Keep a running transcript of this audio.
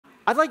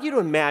I'd like you to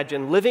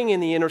imagine living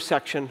in the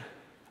intersection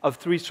of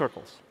three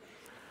circles.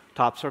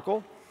 Top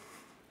circle,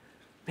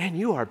 man,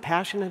 you are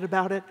passionate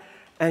about it,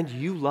 and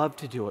you love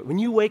to do it. When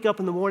you wake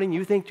up in the morning,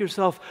 you think to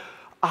yourself,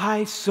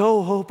 I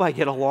so hope I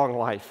get a long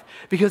life,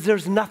 because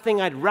there's nothing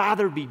I'd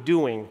rather be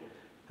doing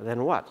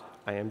than what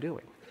I am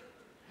doing.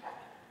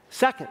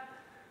 Second,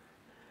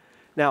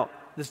 now,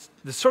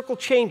 the circle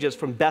changes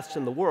from best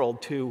in the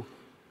world to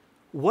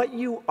what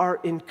you are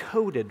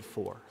encoded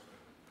for,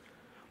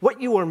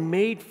 what you are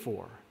made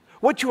for,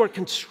 what you are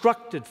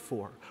constructed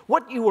for,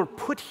 what you are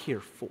put here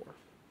for.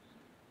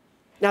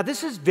 Now,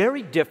 this is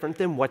very different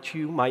than what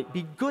you might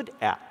be good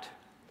at.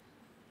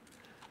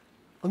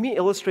 Let me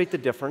illustrate the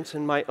difference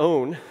in my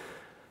own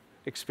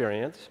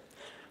experience.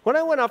 When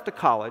I went off to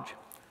college,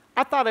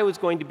 I thought I was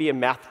going to be a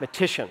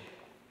mathematician,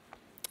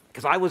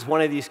 because I was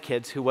one of these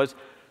kids who was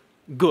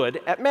good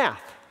at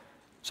math.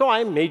 So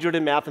I majored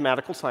in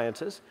mathematical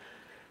sciences,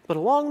 but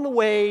along the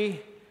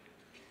way,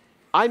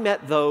 I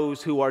met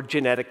those who are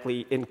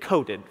genetically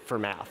encoded for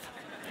math.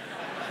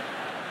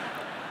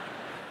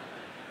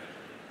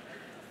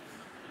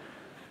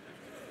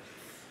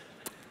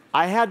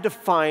 I had to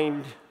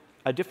find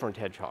a different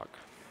hedgehog.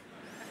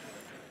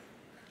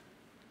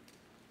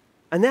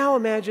 And now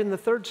imagine the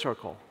third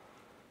circle.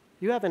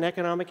 You have an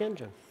economic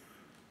engine.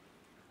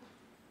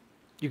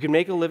 You can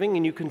make a living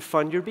and you can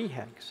fund your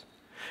BHAGs.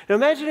 Now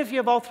imagine if you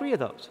have all three of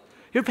those.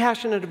 You're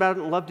passionate about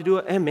it and love to do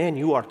it, and man,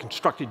 you are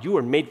constructed, you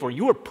are made for it,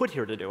 you are put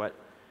here to do it.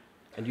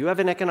 And you have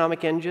an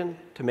economic engine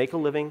to make a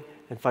living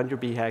and fund your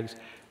BHAGs.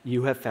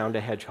 You have found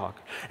a hedgehog.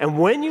 And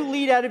when you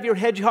lead out of your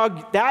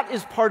hedgehog, that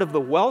is part of the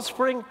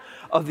wellspring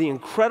of the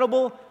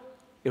incredible,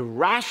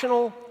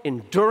 irrational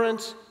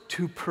endurance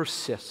to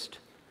persist.